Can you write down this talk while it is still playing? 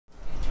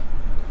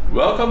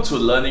Welcome to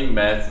Learning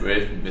Math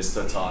with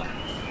Mr.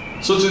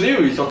 Tan. So today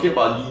we're talking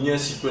about linear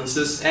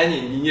sequences, and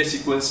in linear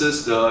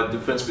sequences the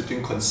difference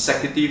between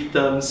consecutive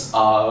terms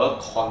are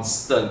a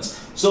constant.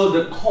 So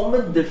the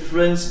common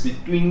difference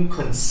between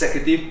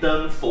consecutive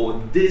terms for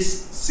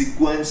this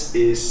sequence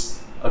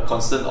is a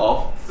constant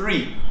of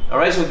 3.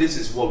 Alright, so this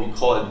is what we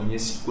call a linear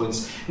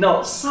sequence.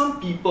 Now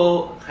some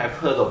people have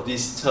heard of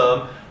this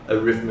term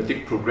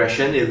arithmetic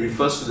progression. It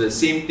refers to the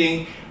same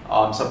thing.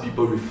 Some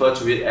people refer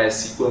to it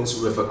as sequence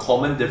with a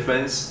common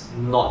difference,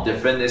 not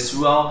different as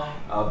well.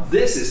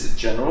 This is the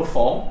general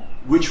form,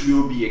 which we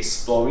will be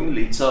exploring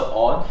later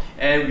on,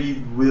 and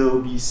we will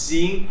be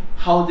seeing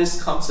how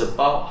this comes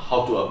about,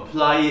 how to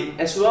apply it,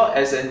 as well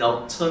as an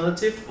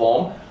alternative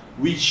form,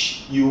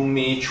 which you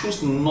may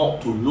choose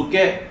not to look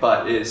at,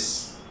 but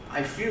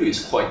I feel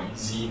it's quite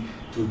easy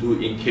to do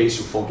in case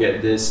you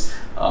forget this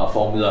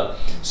formula.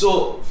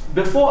 So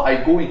before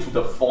I go into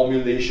the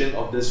formulation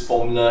of this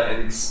formula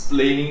and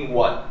explaining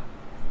what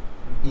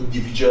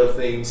individual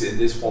things in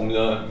this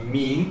formula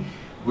mean,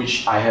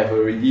 which I have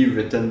already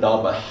written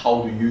down, but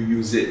how do you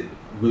use it?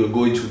 We'll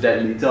go into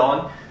that later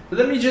on. But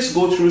let me just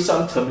go through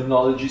some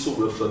terminology so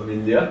we're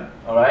familiar.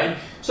 Alright,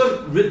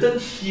 so I've written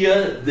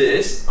here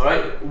this,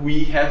 alright,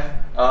 we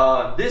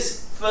have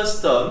this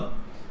first term,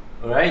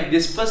 alright,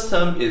 this first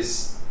term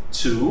is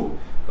 2.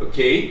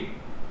 Okay,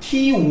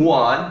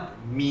 T1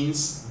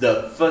 means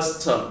the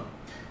first term.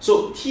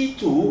 So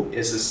T2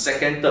 is the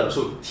second term.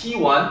 So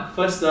T1,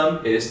 first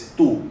term, is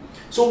 2.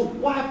 So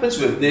what happens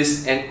with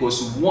this n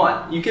equals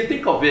 1? You can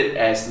think of it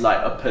as like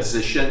a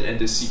position in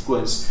the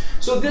sequence.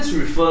 So this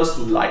refers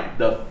to like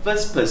the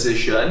first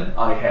position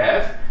I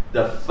have,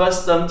 the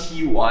first term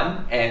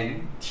T1,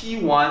 and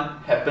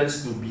T1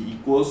 happens to be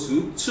equals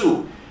to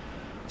 2.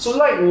 So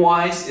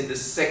likewise, in the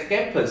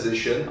second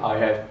position, I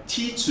have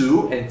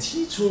T2, and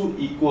T2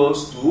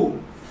 equals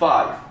to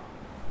 5.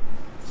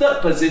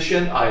 Third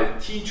position, I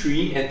have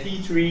T3, and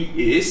T3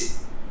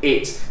 is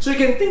 8. So you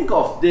can think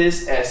of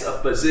this as a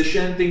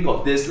position, think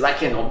of this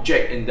like an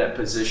object in that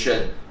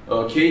position,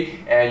 okay?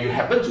 And you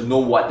happen to know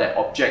what that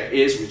object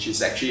is, which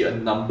is actually a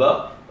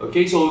number,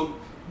 okay? So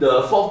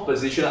the fourth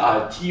position, I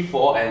have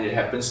T4, and it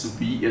happens to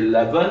be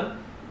 11.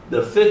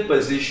 The fifth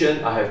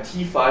position, I have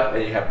T5,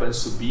 and it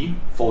happens to be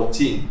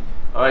 14.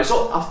 Alright,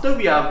 so after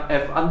we have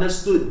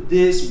understood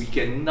this, we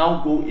can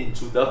now go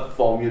into the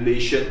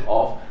formulation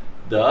of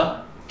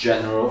the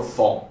general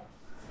form.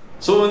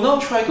 So we'll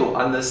now try to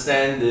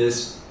understand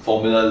this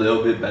formula a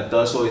little bit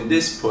better. So in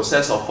this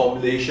process of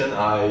formulation,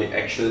 I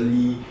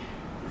actually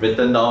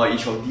written down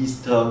each of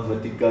these terms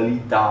vertically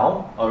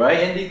down. Alright,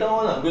 and later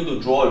on I'm going to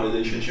draw a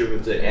relationship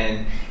with the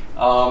n.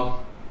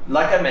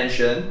 Like I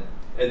mentioned,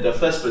 in the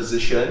first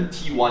position,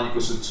 T1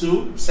 equals to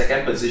 2.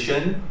 Second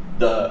position,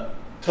 the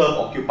term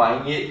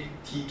occupying it,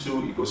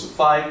 T2 equals to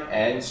 5,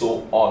 and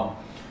so on.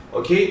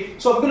 Okay,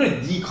 so I'm going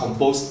to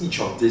decompose each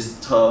of this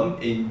term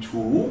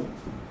into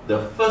the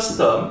first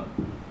term,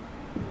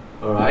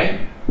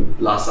 alright,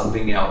 plus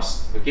something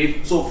else.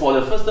 Okay, so for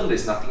the first term,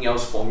 there's nothing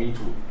else for me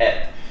to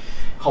add.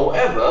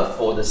 However,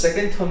 for the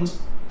second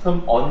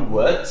term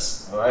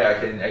onwards, alright, I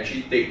can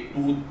actually take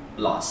 2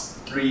 plus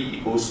 3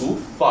 equals to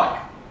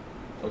 5.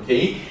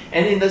 Okay,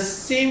 and in the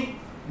same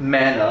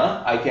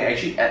manner, I can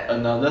actually add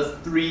another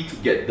 3 to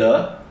get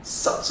the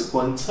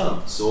subsequent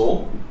term.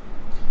 So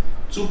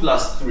 2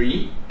 plus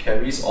 3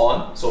 carries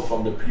on. So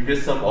from the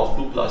previous term of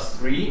 2 plus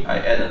 3, I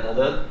add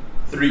another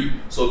 3.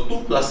 So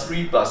 2 plus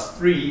 3 plus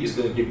 3 is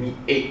going to give me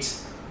 8.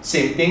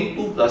 Same thing,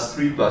 2 plus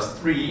 3 plus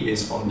 3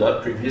 is from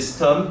the previous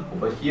term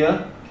over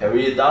here,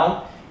 carry it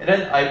down, and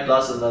then I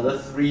plus another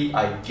 3,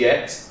 I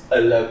get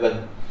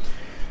 11.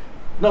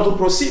 Now to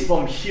proceed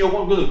from here,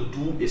 what I'm going to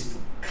do is to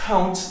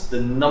count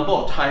the number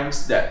of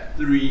times that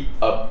 3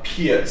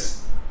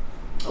 appears.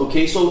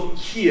 Okay, so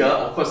here,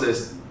 of course,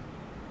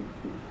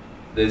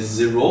 there's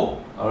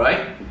 0,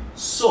 alright?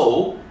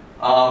 So,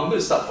 I'm going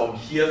to start from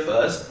here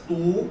first.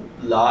 2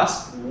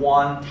 plus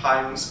 1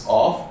 times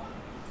of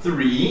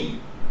 3,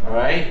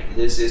 alright?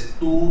 This is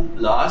 2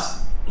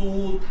 plus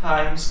 2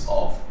 times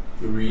of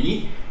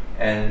 3,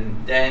 and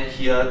then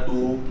here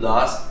 2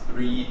 plus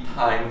 3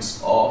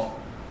 times of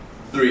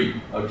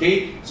 3.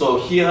 Okay, so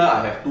here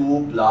I have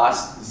 2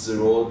 plus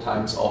 0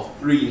 times of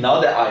 3. Now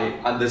that I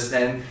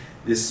understand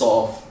this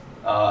sort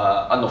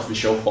of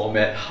unofficial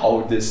format,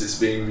 how this is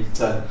being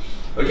written.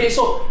 Okay,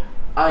 so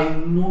I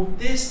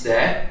noticed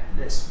that,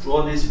 let's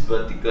draw this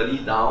vertically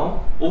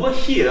down. Over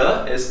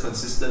here is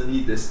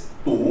consistently this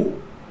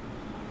 2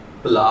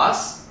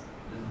 plus,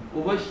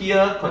 over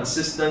here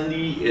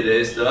consistently it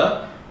is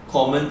the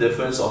common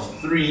difference of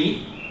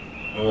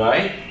 3,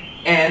 alright?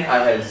 And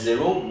I have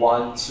 0,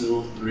 1,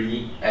 2,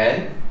 3,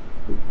 and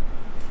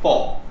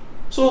 4.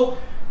 So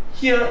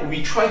here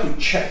we try to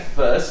check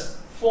first.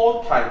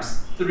 4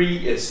 times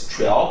 3 is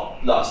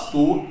 12, plus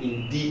 2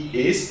 indeed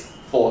is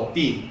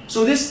 14.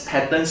 So this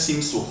pattern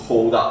seems to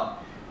hold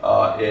up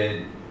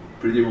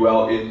pretty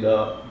well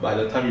by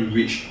the time you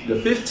reach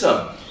the fifth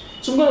term.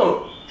 So I'm going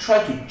to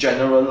try to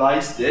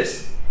generalize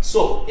this.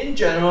 So in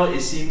general, it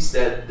seems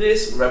that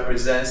this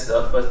represents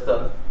the first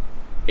term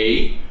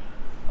A,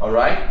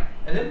 alright,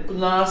 and then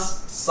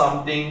plus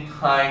something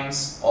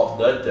times of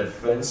the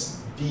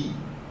difference d.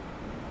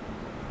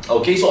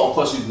 Okay, so of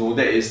course you know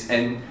that is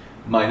n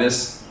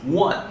minus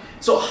 1.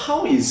 So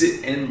how is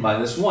it n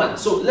minus 1?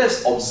 So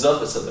let's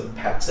observe a certain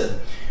pattern.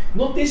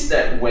 Notice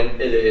that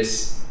when it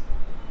is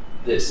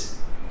this,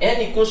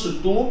 n equals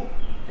to 2,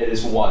 it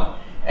is 1.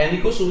 N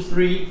equals to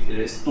 3, it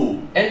is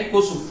 2. N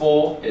equals to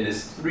 4, it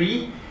is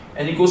 3.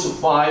 N equals to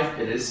 5,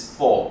 it is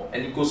 4.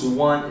 N equals to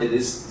 1, it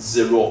is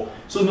 0.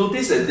 So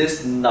notice that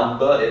this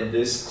number in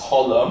this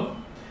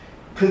column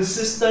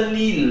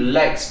consistently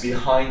lags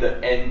behind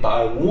the n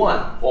by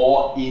 1,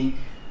 or in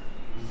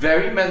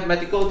very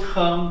mathematical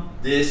term,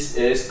 this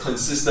is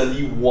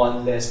consistently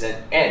 1 less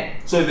than n.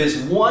 So if it's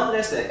 1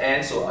 less than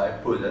n, so I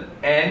put an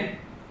n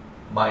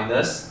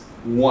minus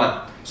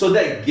 1. So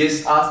that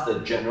gives us the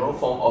general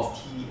form of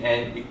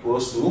Tn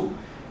equals to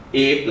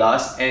a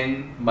plus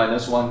n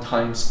minus 1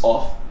 times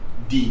of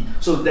d.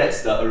 So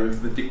that's the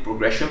arithmetic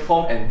progression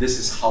form, and this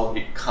is how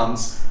it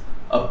comes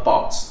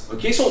about.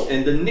 Okay, so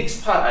in the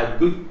next part, I'm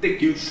going to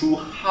take you through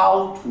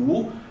how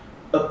to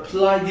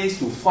apply this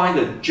to find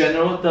the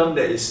general term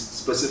that is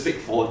specific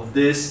for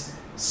this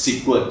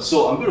sequence.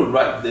 So I'm going to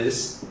write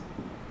this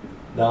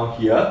down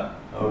here,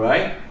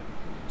 alright?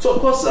 So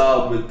of course,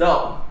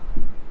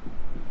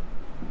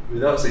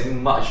 without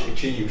saying much,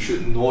 actually you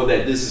should know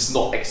that this is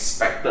not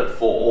expected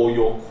for all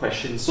your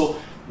questions. So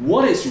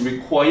what is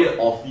required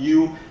of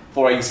you,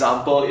 for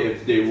example,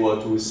 if they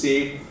were to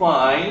say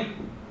find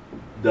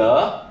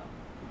the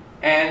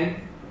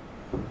n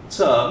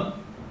term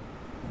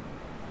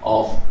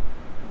of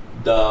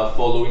the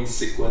following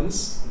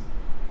sequence.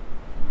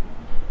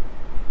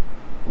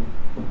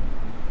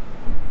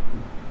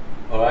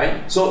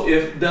 Alright, so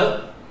if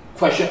the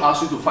question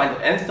asks you to find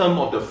the nth term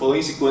of the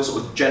following sequence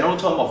or general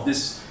term of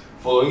this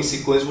following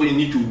sequence, what you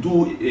need to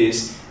do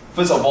is,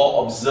 first of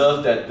all,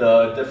 observe that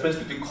the difference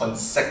between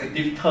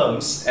consecutive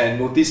terms, and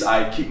notice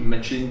I keep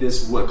mentioning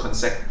this word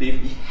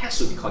consecutive, it has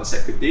to be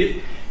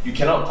consecutive. You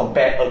cannot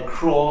compare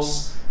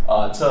across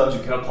terms,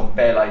 you cannot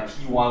compare like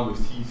T1 with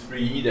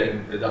T3,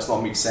 then it does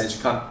not make sense.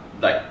 You can't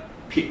like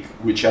pick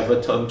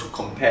whichever term to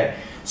compare.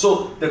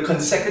 So the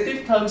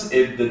consecutive terms,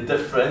 if the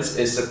difference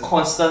is a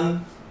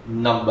constant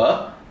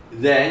number,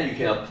 then you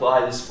can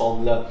apply this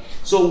formula.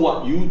 So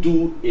what you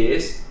do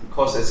is,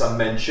 because as I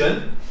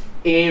mentioned,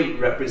 A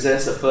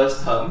represents the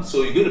first term,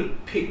 so you're going to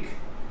pick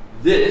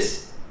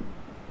this,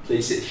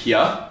 place it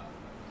here,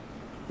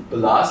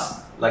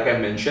 plus, like I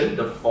mentioned,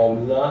 the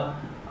formula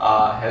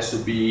has to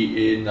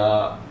be in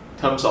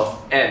terms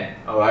of n,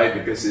 alright,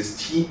 because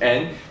it's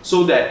Tn,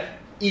 so that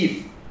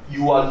if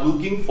you are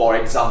looking, for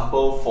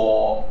example,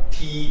 for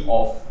T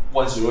of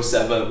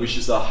 107, which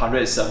is the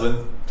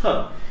 107th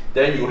term,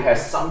 then you have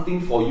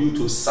something for you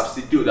to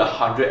substitute the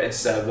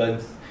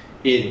 107th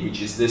in,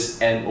 which is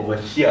this n over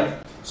here.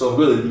 So I'm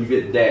going to leave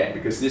it there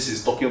because this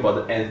is talking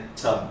about the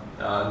nth term,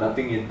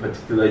 nothing in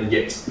particular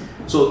yet.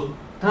 So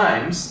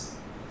times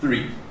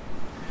 3.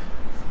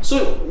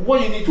 So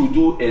what you need to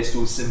do is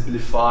to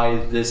simplify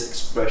this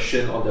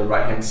expression on the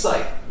right hand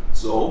side.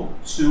 So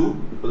 2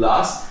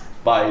 plus,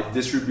 by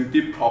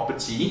distributive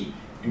property,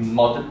 you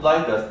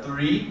multiply the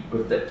 3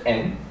 with the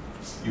n,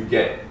 you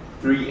get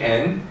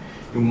 3n.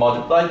 You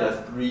multiply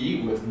the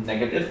 3 with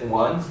negative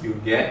 1, you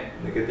get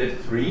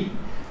negative 3.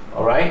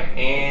 Alright,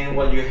 and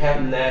what you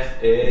have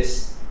left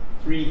is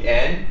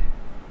 3n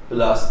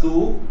plus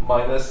 2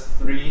 minus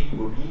 3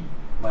 will be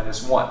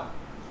minus 1.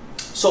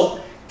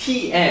 So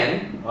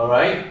Tn,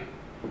 alright,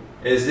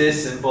 is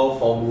this simple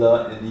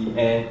formula in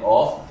the end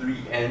of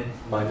 3n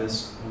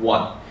minus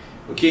 1.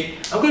 Okay,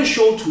 I'm going to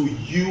show to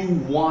you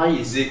why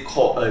is it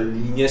called a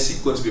linear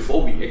sequence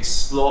before we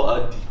explore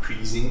a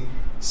decreasing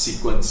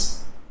sequence.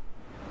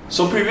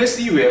 So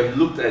previously we have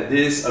looked at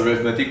this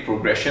arithmetic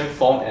progression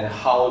form and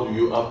how do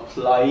you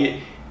apply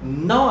it.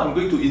 Now I'm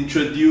going to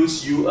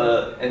introduce you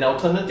an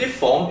alternative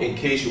form in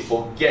case you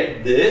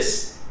forget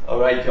this.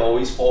 Alright, you can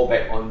always fall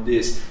back on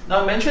this.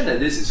 Now I mentioned that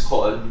this is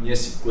called a linear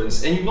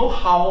sequence, and you know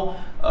how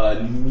a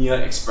linear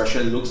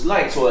expression looks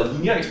like. So a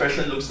linear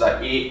expression looks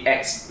like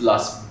ax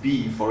plus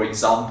b, for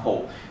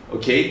example.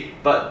 Okay,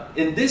 but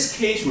in this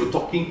case we're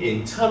talking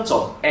in terms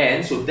of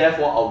n, so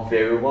therefore our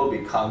variable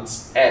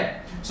becomes n.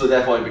 So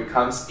therefore it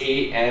becomes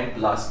an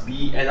plus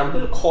b, and I'm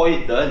going to call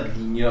it the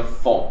linear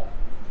form.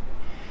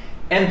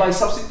 And by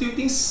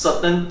substituting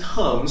certain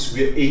terms,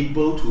 we're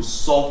able to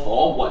solve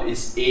for what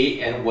is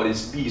a and what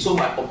is b. So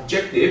my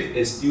objective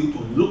is still to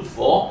look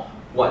for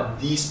what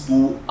these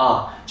two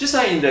are. Just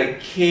like in the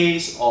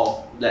case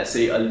of, let's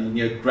say, a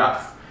linear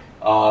graph,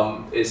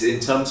 is in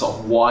terms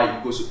of y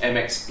equals to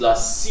mx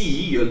plus c,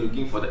 you're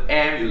looking for the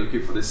m, you're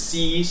looking for the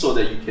c, so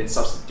that you can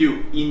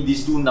substitute in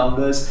these two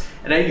numbers,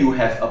 and then you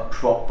have a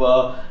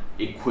proper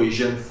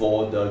equation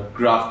for the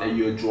graph that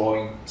you're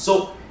drawing.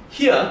 So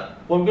here,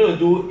 what I'm going to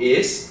do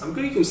is, I'm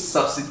going to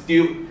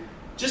substitute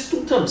just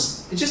two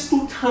terms. In just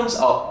two terms,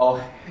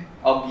 I'll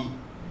be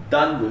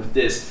done with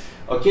this.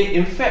 Okay,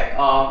 in fact,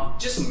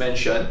 just to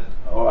mention,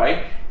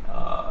 alright,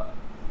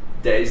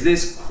 there is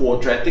this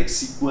quadratic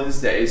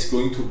sequence that is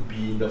going to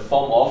be in the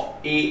form of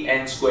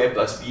an squared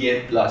plus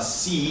bn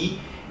plus c,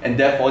 and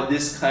therefore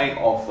this kind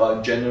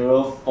of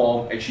general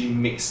form actually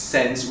makes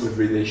sense with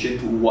relation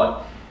to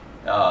what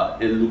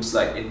it looks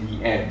like in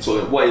the end.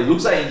 So what it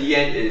looks like in the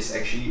end is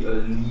actually a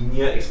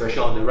linear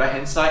expression on the right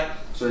hand side,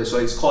 so that's why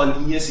it's called a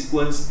linear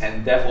sequence,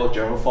 and therefore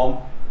general form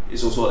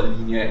is also a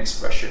linear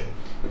expression.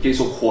 Okay,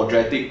 so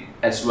quadratic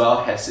as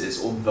well has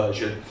its own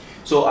version.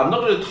 So I'm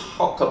not going to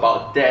talk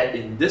about that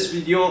in this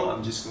video,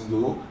 I'm just going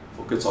to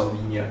focus on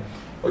linear.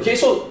 Okay,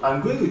 so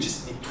I'm going to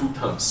just need two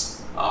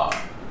terms.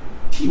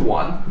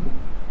 T1,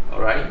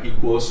 alright,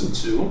 equals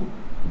to 2.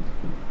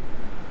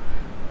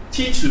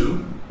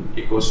 T2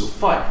 equals to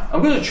 5.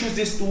 I'm going to choose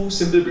these two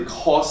simply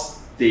because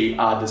they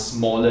are the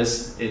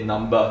smallest in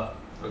number.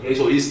 Okay,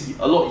 so it's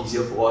a lot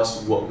easier for us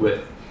to work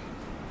with.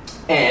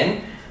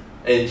 And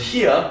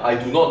here, I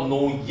do not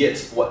know yet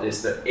what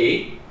is the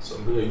A, so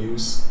I'm going to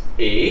use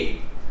A.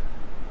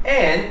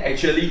 N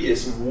actually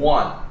is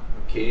 1.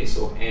 Okay,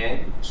 so N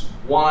equals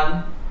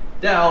 1.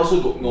 Then I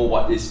also don't know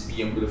what is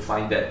B. I'm going to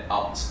find that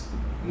out.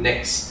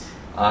 Next,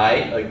 I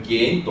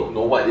again don't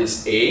know what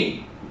is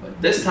A,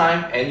 but this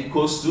time N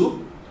equals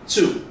to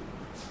 2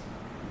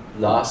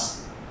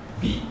 plus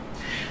B.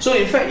 So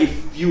in fact,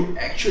 if you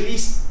actually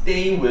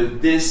stay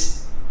with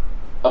this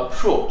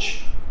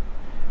approach,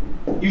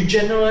 you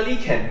generally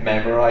can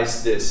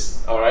memorize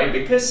this, alright?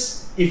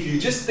 Because if you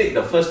just take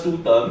the first two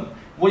terms,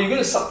 what you're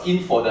going to sub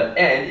in for the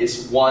n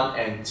is 1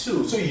 and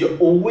 2. So you're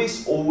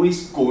always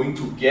going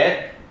to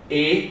get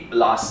A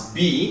plus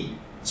B,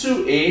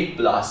 2A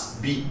plus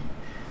B.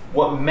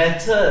 What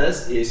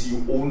matters is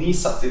you only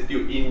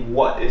substitute in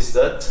what is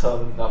the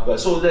term number.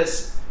 So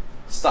let's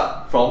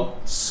start from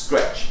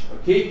scratch,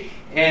 okay?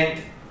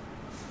 And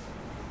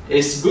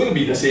it's going to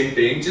be the same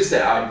thing, just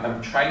that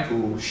I'm trying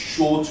to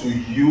show to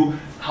you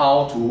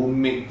how to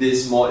make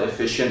this more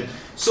efficient.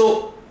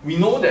 So we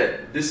know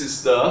that this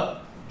is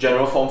the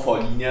general form for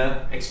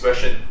linear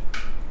expression.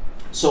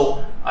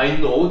 So I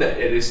know that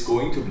it is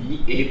going to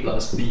be A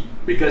plus B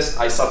because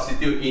I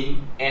substitute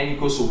in n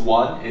equals to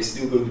 1, it's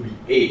still going to be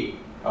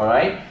A,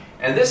 alright?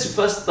 And this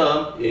first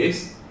term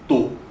is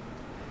 2.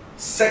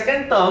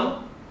 Second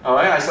term,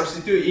 alright, I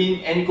substitute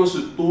in n equals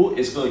to 2,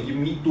 it's going to give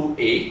me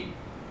 2A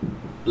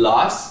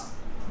plus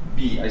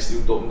B. I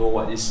still don't know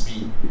what is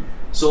B.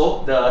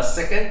 So the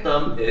second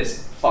term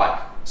is 5.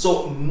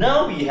 So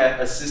now we have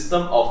a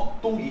system of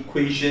two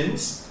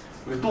equations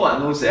with two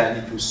unknowns that I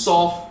need to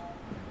solve.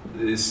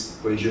 This is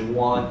equation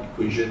 1,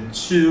 equation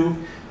 2.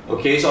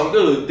 Okay, so I'm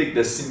going to take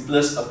the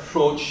simplest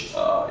approach.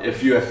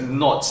 If you have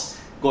not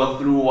gone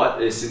through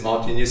what is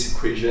simultaneous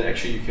equation,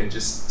 actually you can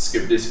just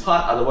skip this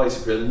part.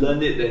 Otherwise, if you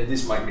learn it, then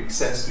this might make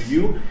sense to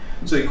you.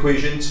 So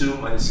equation 2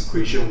 minus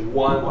equation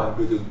 1, what I'm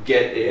going to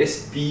get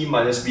is B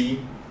minus B,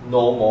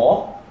 no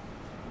more.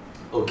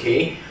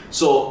 Okay,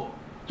 so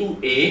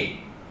 2A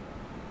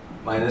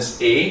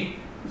minus A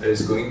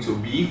is going to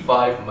be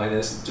 5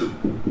 minus 2.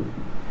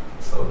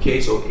 Okay,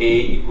 so A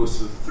equals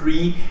to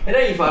 3. And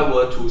then if I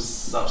were to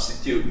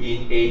substitute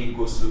in A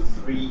equals to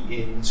 3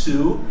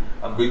 into,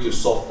 I'm going to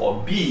solve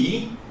for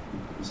B.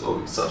 So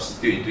we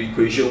substitute into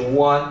equation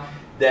 1.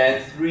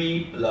 Then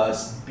 3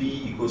 plus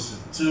B equals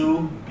to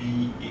 2.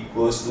 B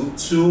equals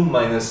to 2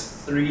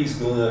 minus 3 is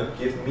going to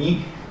give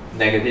me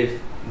negative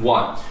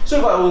 1. So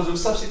if I were to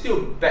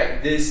substitute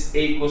back this A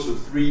equals to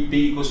 3,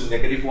 B equals to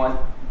negative 1,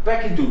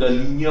 back into the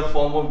linear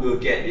form, what we'll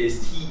get is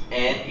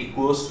Tn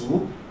equals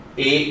to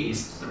A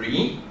is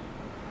 3,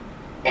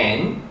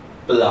 n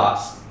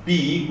plus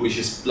B, which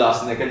is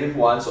plus negative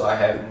 1, so I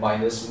have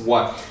minus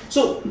 1.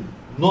 So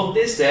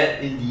notice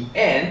that in the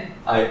end,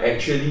 I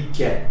actually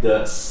get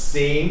the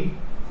same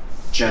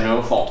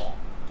general form.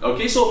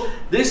 Okay, so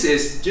this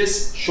is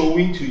just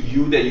showing to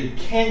you that you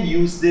can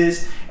use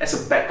this as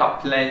a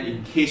backup plan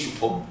in case you've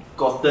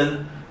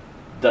forgotten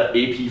the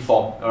AP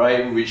form,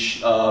 alright,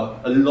 which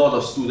a lot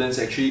of students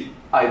actually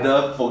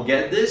either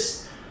forget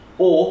this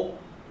or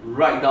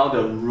write down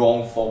the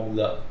wrong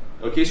formula.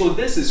 Okay, so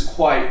this is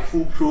quite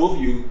foolproof.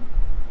 You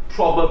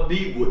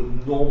probably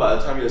would know by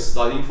the time you're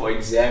studying for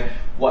exam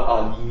what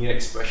are linear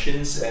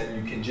expressions,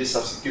 and you can just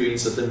substitute in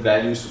certain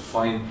values to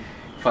find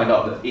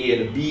out the A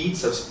and the B,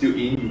 substitute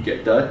in, you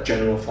get the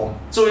general form.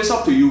 So it's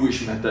up to you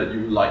which method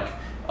you like.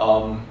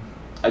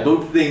 I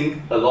don't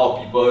think a lot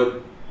of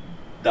people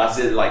does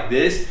it like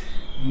this.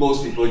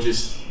 Most people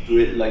just do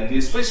it like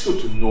this, but it's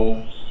good to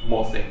know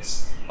more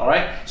things.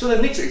 Alright, so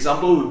the next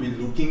example we'll be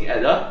looking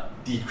at a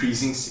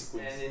decreasing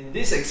sequence. And in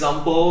this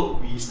example,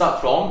 we start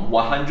from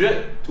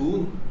 100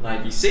 to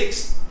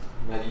 96,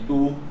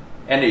 92,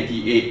 and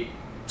 88.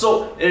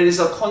 So it is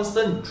a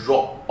constant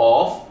drop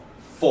of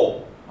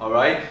 4.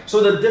 Alright,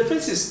 so the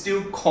difference is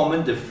still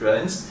common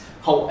difference.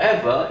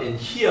 However, in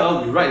here,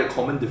 we write the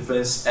common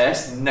difference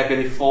as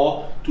negative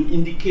 4 to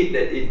indicate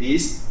that it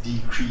is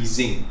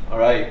decreasing,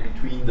 alright,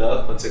 between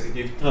the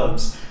consecutive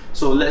terms.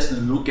 So let's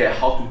look at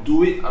how to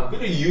do it. I'm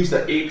going to use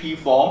the AP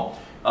form,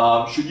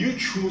 Should you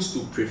choose to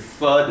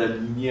prefer the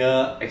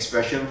linear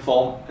expression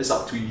form, it's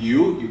up to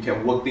you. You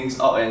can work things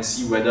out and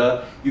see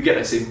whether you get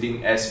the same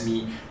thing as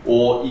me,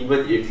 or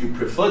even if you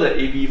prefer the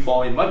AB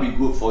form, it might be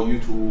good for you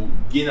to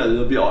gain a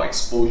little bit of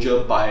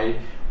exposure by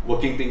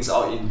working things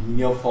out in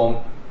linear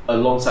form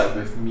alongside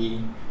with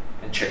me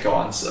and check your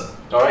answer.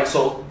 Alright,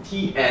 so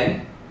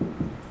Tn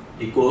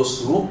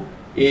equals to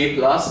a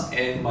plus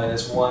n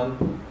minus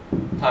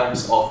 1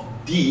 times of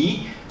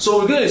d. So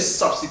we're going to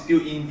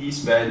substitute in these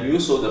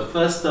values. So the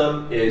first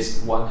term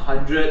is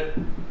 100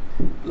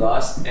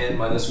 plus n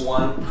minus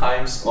 1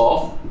 times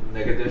of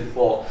negative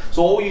 4.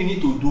 So all you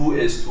need to do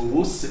is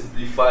to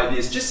simplify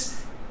this.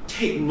 Just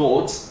take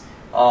notes.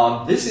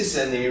 This is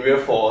an area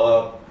for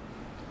a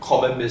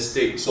common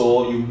mistake.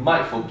 So you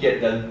might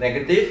forget the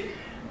negative.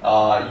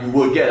 You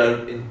will get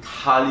an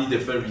entirely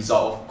different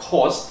result, of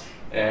course.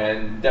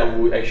 And that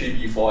would actually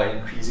be for an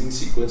increasing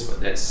sequence, but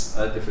that's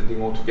a different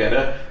thing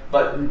altogether.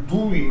 But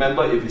do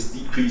remember, if it's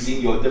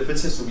decreasing, your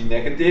difference has to be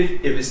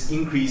negative. If it's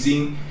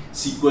increasing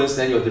sequence,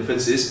 then your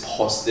difference is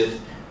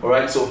positive.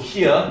 Alright, so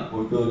here,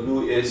 what we're going to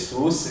do is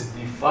to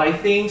simplify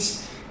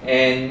things,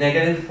 and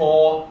negative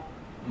 4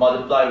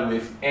 multiplied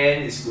with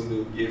n is going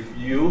to give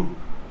you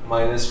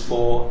minus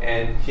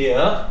 4n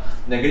here.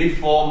 Negative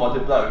 4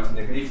 multiplied with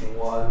negative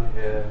 1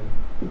 and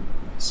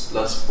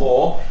plus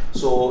 4.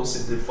 So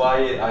simplify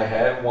it, I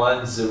have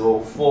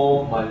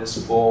 104 minus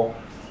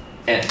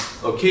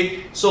 4n.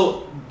 Okay,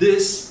 so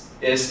this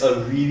is a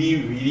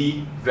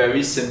really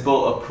very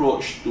simple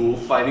approach to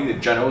finding the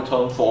general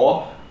term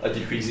for a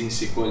decreasing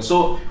sequence.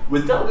 So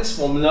without this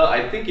formula,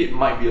 I think it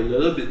might be a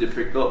little bit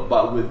difficult,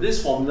 but with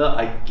this formula,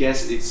 I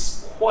guess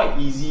it's quite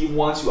easy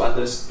once you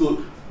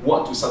understood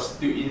what to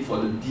substitute in for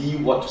the D,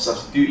 what to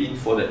substitute in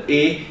for the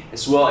A,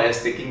 as well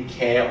as taking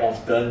care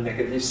of the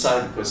negative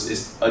sign because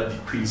it's a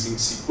decreasing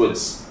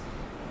sequence.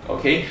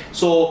 Okay,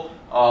 so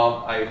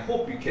I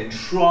hope you can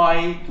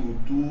try to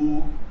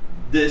do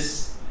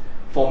this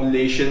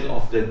formulation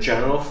of the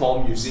general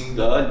form using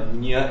the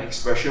linear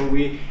expression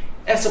way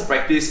as a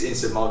practice in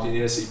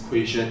simultaneous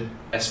equation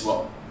as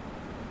well.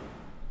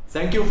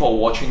 Thank you for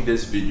watching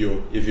this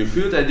video. If you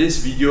feel that this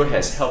video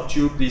has helped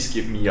you, please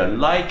give me a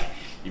like.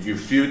 If you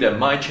feel that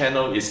my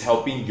channel is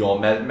helping your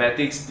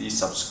mathematics, please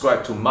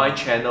subscribe to my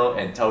channel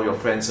and tell your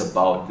friends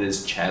about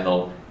this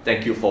channel.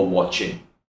 Thank you for watching.